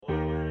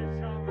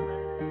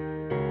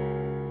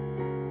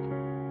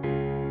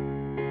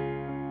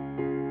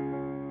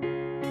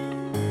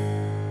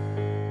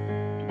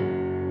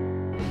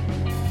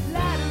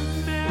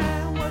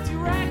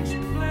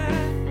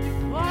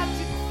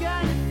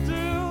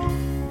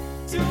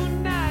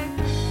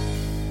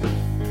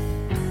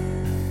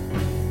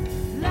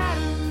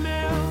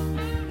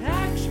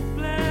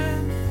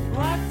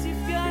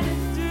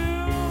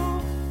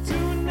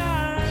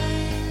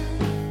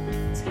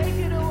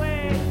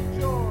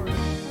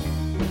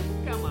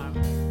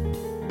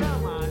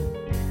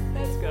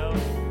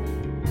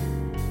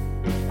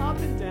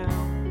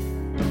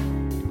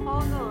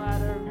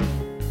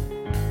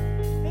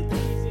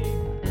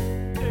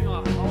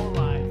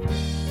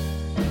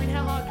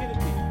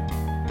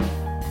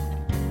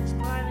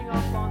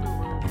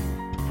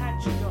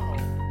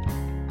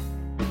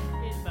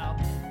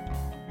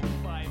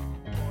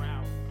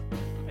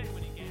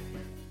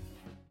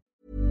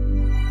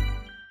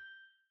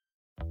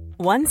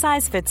One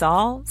size fits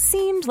all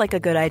seemed like a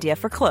good idea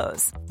for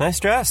clothes.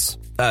 Nice dress.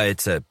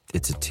 It's a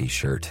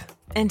t-shirt.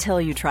 Until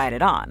you tried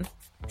it on.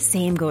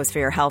 Same goes for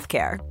your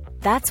healthcare.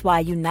 That's why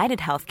United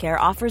Healthcare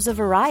offers a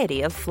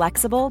variety of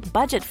flexible,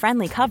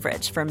 budget-friendly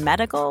coverage for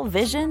medical,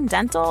 vision,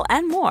 dental,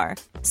 and more.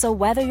 So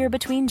whether you're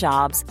between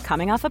jobs,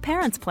 coming off a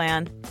parent's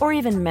plan, or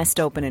even missed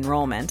open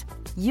enrollment,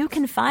 you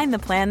can find the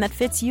plan that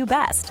fits you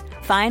best.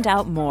 Find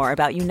out more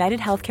about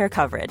United Healthcare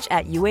coverage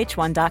at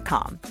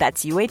uh1.com.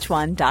 That's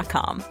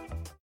uh1.com.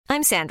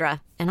 I'm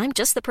Sandra, and I'm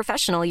just the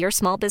professional your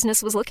small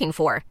business was looking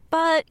for.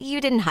 But you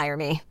didn't hire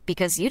me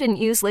because you didn't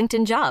use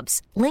LinkedIn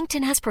Jobs.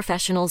 LinkedIn has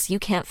professionals you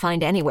can't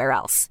find anywhere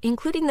else,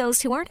 including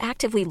those who aren't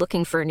actively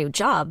looking for a new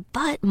job,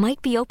 but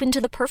might be open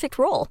to the perfect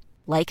role,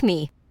 like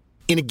me.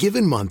 In a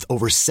given month,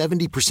 over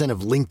 70%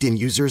 of LinkedIn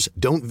users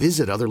don't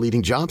visit other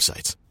leading job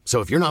sites. So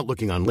if you're not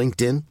looking on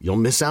LinkedIn, you'll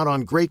miss out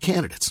on great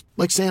candidates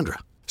like Sandra.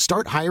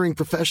 Start hiring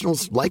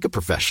professionals like a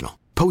professional.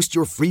 Post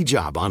your free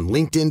job on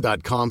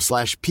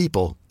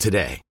linkedin.com/people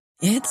today.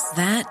 It's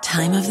that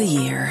time of the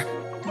year.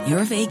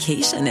 Your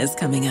vacation is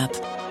coming up.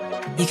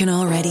 You can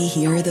already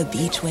hear the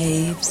beach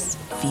waves,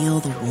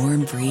 feel the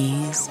warm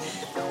breeze,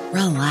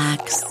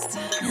 relax,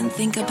 and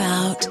think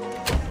about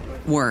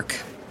work.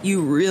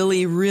 You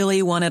really,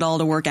 really want it all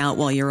to work out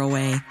while you're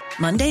away.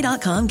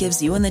 Monday.com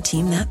gives you and the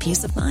team that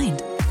peace of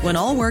mind. When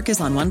all work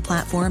is on one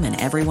platform and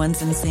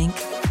everyone's in sync,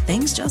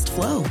 things just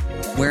flow.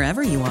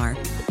 Wherever you are,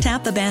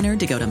 tap the banner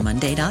to go to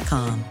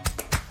Monday.com.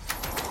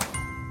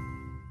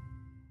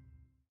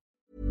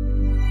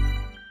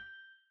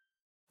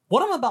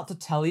 What I'm about to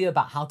tell you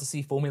about how to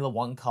see Formula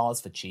One cars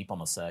for cheap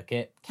on a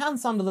circuit can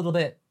sound a little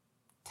bit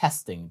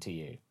testing to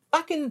you.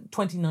 Back in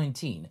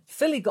 2019,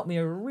 Philly got me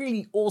a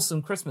really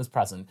awesome Christmas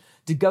present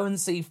to go and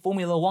see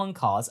Formula One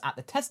cars at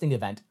the testing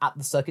event at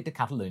the Circuit de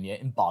Catalunya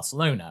in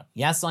Barcelona.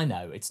 Yes, I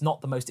know, it's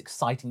not the most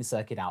exciting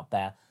circuit out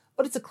there,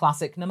 but it's a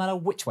classic no matter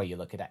which way you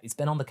look at it. It's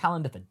been on the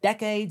calendar for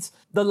decades.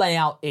 The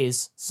layout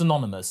is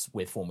synonymous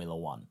with Formula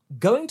One.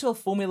 Going to a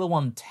Formula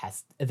One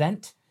test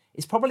event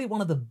is probably one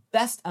of the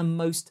best and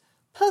most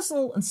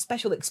personal and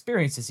special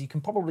experiences you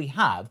can probably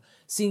have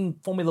seeing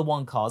Formula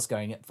One cars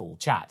going at full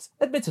chat.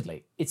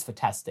 Admittedly, it's for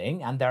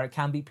testing, and there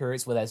can be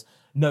periods where there's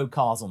no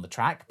cars on the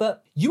track,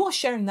 but you are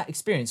sharing that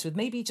experience with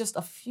maybe just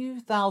a few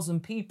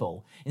thousand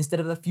people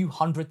instead of a few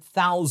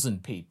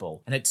 100,000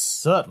 people, and it's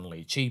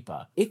certainly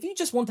cheaper. If you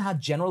just want to have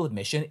general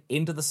admission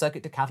into the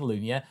Circuit de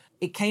Catalunya,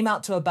 it came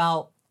out to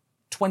about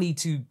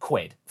 22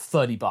 quid,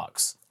 30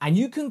 bucks. And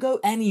you can go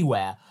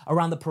anywhere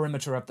around the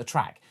perimeter of the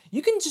track.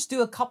 You can just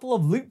do a couple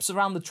of loops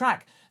around the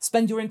track,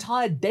 spend your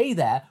entire day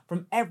there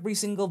from every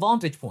single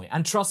vantage point.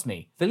 And trust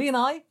me, Philly and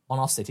I, on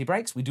our city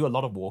breaks, we do a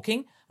lot of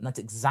walking, and that's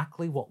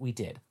exactly what we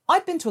did.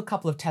 I've been to a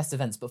couple of test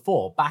events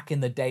before, back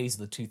in the days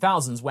of the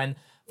 2000s, when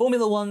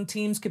Formula One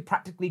teams could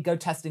practically go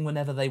testing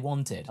whenever they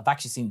wanted. I've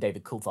actually seen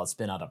David Coulthard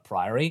spin out at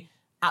Priory.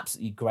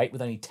 Absolutely great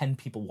with only 10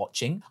 people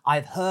watching.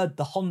 I've heard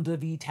the Honda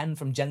V10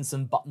 from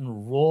Jenson Button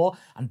roar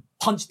and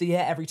punch the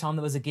air every time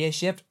there was a gear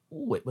shift.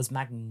 Ooh, it was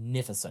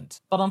magnificent.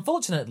 But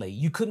unfortunately,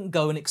 you couldn't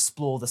go and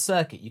explore the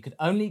circuit. You could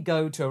only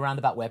go to around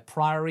about where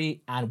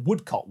Priory and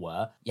Woodcott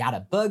were. You had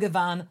a burger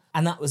van,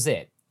 and that was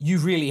it. You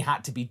really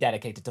had to be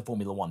dedicated to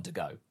Formula One to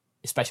go,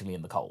 especially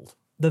in the cold.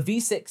 The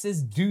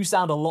V6s do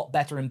sound a lot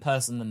better in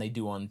person than they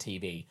do on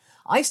TV.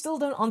 I still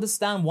don't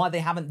understand why they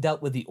haven't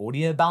dealt with the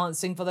audio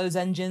balancing for those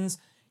engines.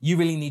 You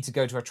really need to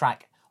go to a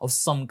track of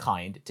some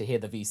kind to hear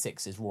the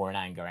V6's roar in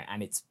anger,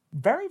 and it's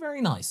very,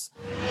 very nice.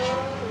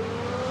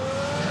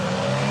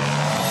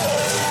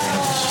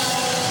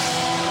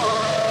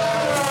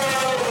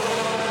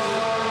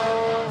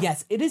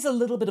 Yes, it is a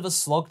little bit of a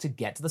slog to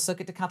get to the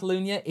Circuit de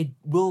Catalunya. It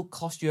will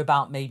cost you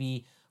about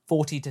maybe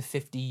 40 to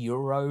 50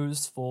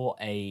 euros for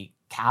a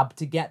cab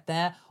to get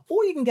there,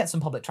 or you can get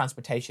some public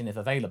transportation if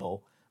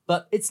available,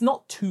 but it's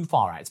not too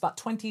far out. It's about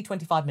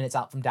 20-25 minutes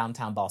out from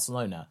downtown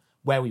Barcelona,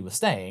 where we were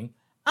staying,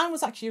 and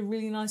was actually a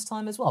really nice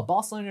time as well.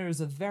 Barcelona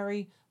is a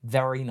very,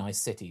 very nice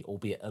city,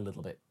 albeit a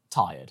little bit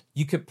tired.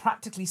 You could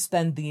practically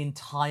spend the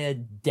entire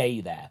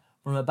day there,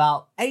 from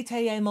about 8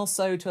 a.m. or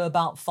so to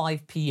about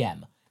 5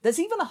 p.m. There's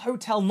even a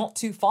hotel not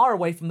too far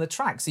away from the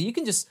track, so you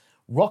can just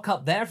rock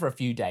up there for a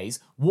few days,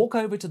 walk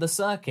over to the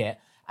circuit,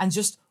 and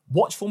just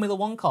watch Formula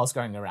One cars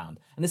going around.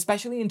 And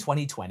especially in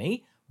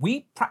 2020,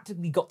 we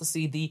practically got to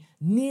see the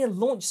near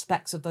launch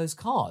specs of those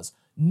cars.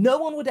 No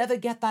one would ever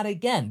get that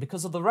again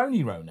because of the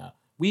Roni.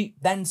 We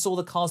then saw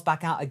the cars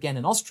back out again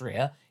in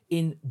Austria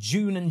in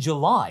June and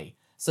July.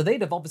 So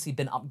they'd have obviously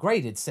been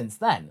upgraded since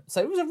then.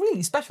 So it was a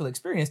really special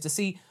experience to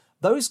see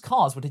those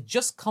cars would have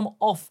just come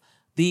off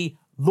the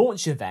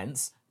launch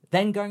events,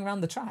 then going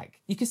around the track.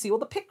 You can see all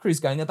the pit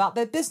crews going about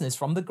their business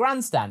from the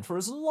grandstand for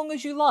as long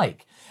as you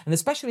like. And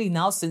especially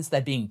now, since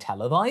they're being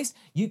televised,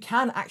 you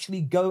can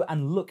actually go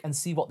and look and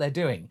see what they're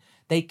doing.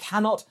 They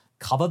cannot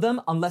cover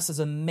them unless there's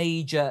a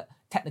major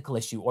technical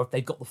issue or if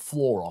they've got the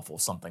floor off or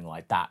something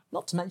like that.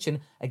 Not to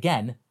mention,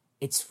 again,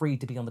 it's free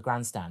to be on the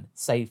grandstand,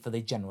 save for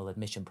the general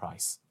admission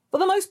price. For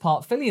the most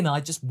part, Philly and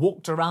I just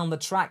walked around the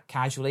track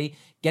casually,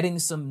 getting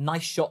some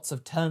nice shots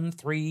of turn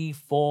 3,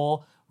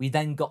 4. We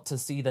then got to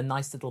see the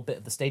nice little bit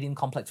of the stadium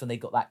complex when they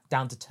got that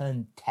down to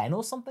turn 10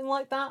 or something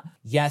like that.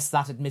 Yes,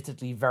 that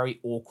admittedly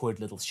very awkward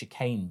little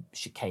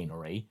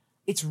chicanery.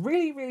 It's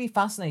really, really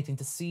fascinating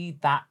to see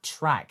that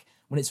track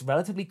when it's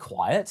relatively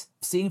quiet,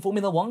 seeing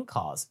Formula One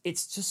cars.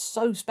 It's just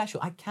so special.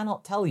 I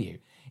cannot tell you.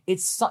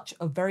 It's such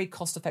a very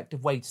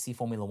cost-effective way to see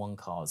Formula One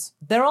cars.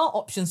 There are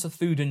options for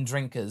food and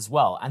drink as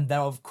well, and there,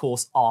 of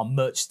course, are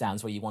merch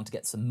stands where you want to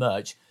get some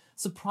merch.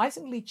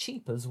 Surprisingly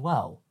cheap as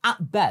well.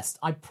 At best,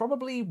 I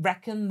probably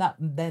reckon that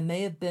there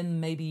may have been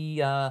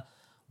maybe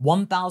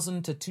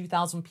 1,000 to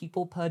 2,000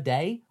 people per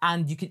day,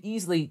 and you could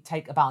easily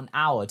take about an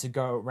hour to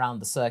go around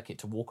the circuit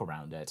to walk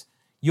around it.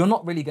 You're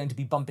not really going to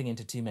be bumping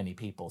into too many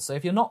people. So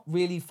if you're not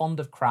really fond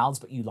of crowds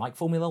but you like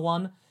Formula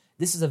One,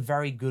 this is a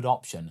very good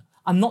option.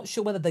 I'm not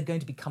sure whether they're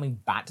going to be coming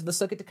back to the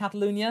Circuit de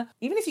Catalunya.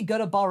 Even if you go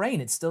to Bahrain,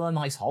 it's still a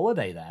nice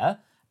holiday there,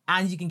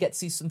 and you can get to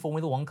see some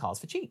Formula One cars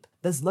for cheap.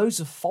 There's loads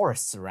of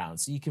forests around,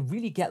 so you can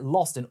really get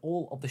lost in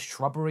all of the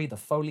shrubbery, the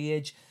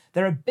foliage.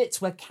 There are bits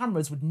where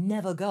cameras would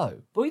never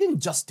go. But we didn't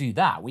just do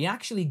that. We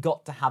actually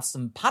got to have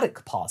some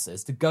paddock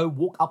passes to go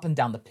walk up and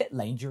down the pit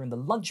lane during the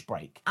lunch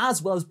break,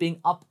 as well as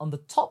being up on the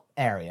top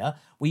area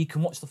where you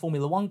can watch the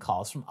Formula One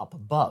cars from up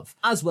above,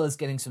 as well as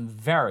getting some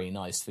very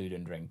nice food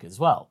and drink as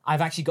well.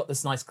 I've actually got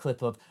this nice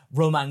clip of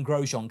Romain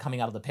Grosjean coming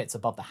out of the pits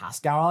above the Haas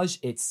garage.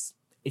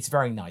 It's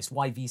very nice.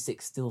 Why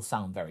V6 still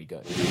sound very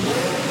good.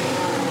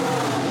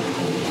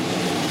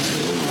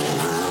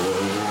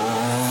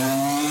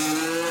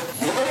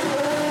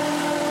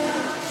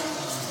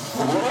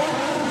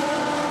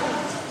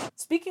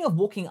 Speaking of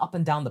walking up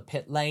and down the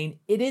pit lane,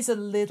 it is a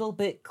little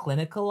bit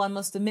clinical, I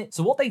must admit.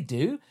 So what they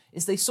do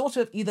is they sort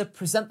of either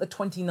present the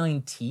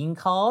 2019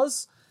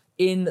 cars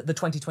in the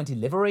 2020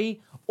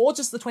 livery, or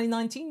just the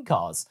 2019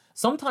 cars.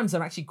 Sometimes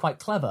they're actually quite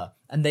clever,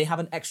 and they have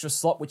an extra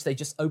slot which they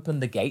just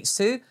open the gates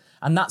to,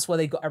 and that's where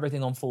they've got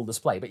everything on full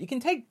display. But you can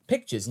take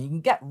pictures and you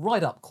can get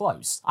right up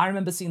close. I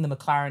remember seeing the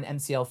McLaren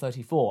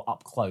MCL34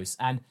 up close,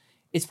 and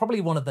it's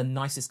probably one of the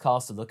nicest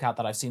cars to look at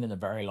that I've seen in a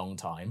very long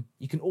time.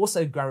 You can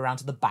also go around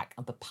to the back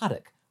of the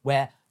paddock,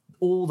 where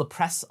all the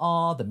press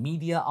are, the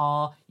media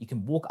are, you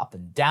can walk up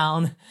and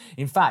down.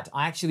 In fact,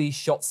 I actually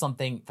shot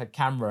something for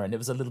camera, and it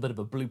was a little bit of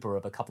a blooper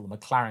of a couple of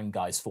McLaren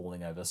guys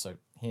falling over, so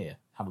here,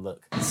 have a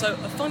look. So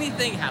a funny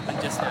thing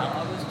happened just now.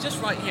 I was just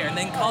right here, and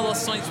then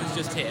Carlos Sainz was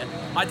just here.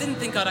 I didn't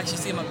think I'd actually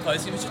see him up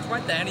close. He was just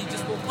right there, and he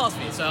just walked past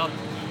me. So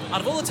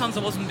out of all the times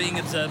I wasn't being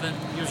observant,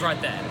 he was right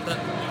there. But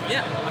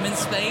yeah, I'm in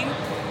Spain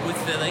with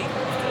Philly,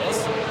 of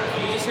course.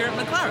 We're just here at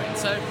McLaren,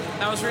 so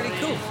that was really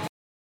cool.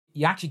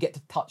 You actually get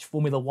to touch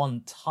Formula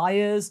One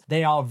tyres.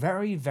 They are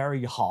very,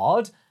 very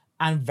hard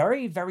and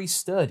very, very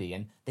sturdy,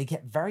 and they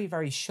get very,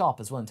 very sharp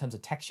as well in terms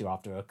of texture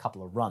after a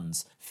couple of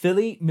runs.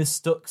 Philly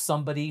mistook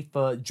somebody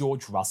for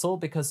George Russell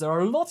because there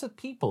are a lot of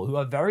people who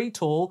are very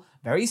tall,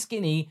 very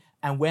skinny,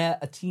 and wear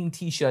a team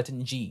t-shirt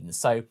and jeans.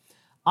 So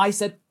I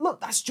said,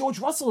 look, that's George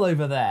Russell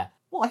over there.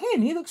 Well,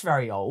 him, he looks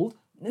very old.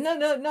 No,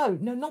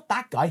 not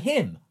that guy,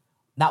 him.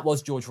 That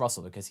was George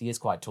Russell because he is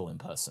quite tall in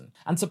person.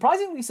 And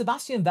surprisingly,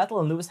 Sebastian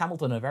Vettel and Lewis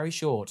Hamilton are very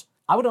short.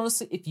 I would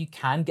honestly, if you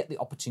can get the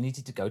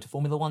opportunity to go to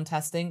Formula One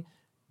testing,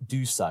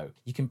 do so.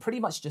 You can pretty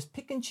much just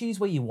pick and choose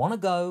where you want to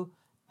go,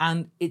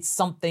 and it's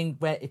something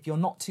where if you're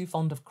not too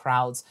fond of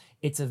crowds,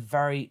 it's a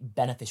very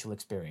beneficial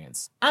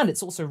experience. And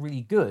it's also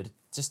really good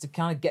just to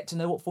kind of get to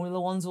know what Formula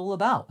One's all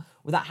about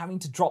without having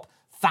to drop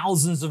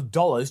thousands of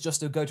dollars just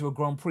to go to a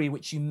Grand Prix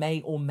which you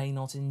may or may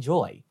not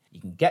enjoy. You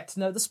can get to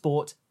know the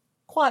sport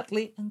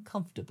quietly and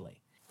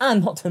comfortably.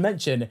 And not to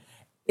mention,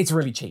 it's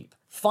really cheap.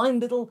 Find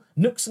little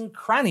nooks and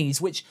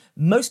crannies which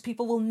most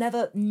people will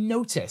never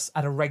notice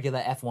at a regular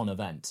F1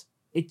 event.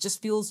 It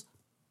just feels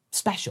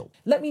special.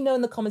 Let me know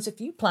in the comments if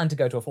you plan to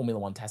go to a Formula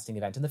One testing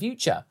event in the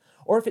future,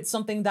 or if it's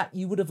something that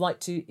you would have liked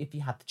to if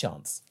you had the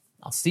chance.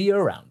 I'll see you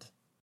around.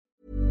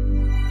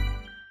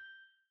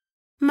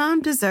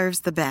 Mom deserves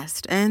the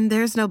best, and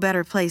there's no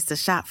better place to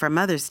shop for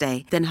Mother's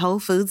Day than Whole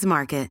Foods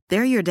Market.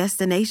 They're your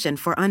destination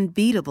for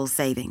unbeatable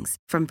savings,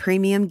 from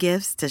premium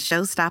gifts to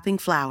show-stopping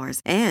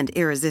flowers and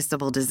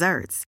irresistible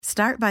desserts.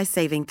 Start by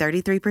saving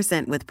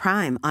 33% with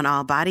Prime on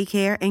all body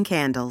care and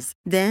candles.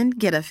 Then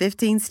get a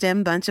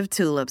 15-stem bunch of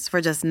tulips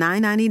for just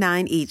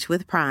 $9.99 each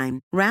with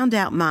Prime. Round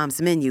out Mom's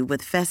menu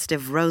with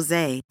festive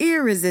rosé,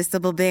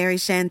 irresistible berry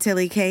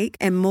chantilly cake,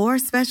 and more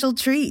special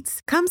treats.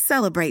 Come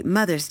celebrate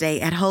Mother's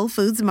Day at Whole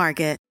Foods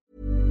Market.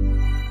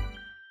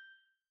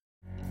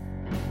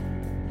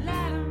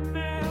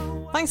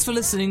 Thanks for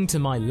listening to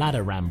my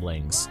ladder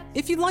ramblings.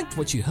 If you liked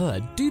what you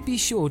heard, do be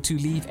sure to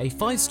leave a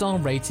 5-star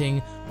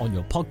rating on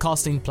your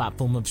podcasting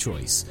platform of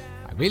choice.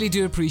 I really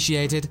do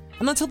appreciate it,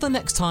 and until the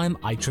next time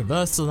I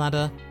traverse the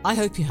ladder, I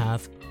hope you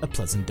have a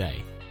pleasant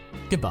day.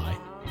 Goodbye.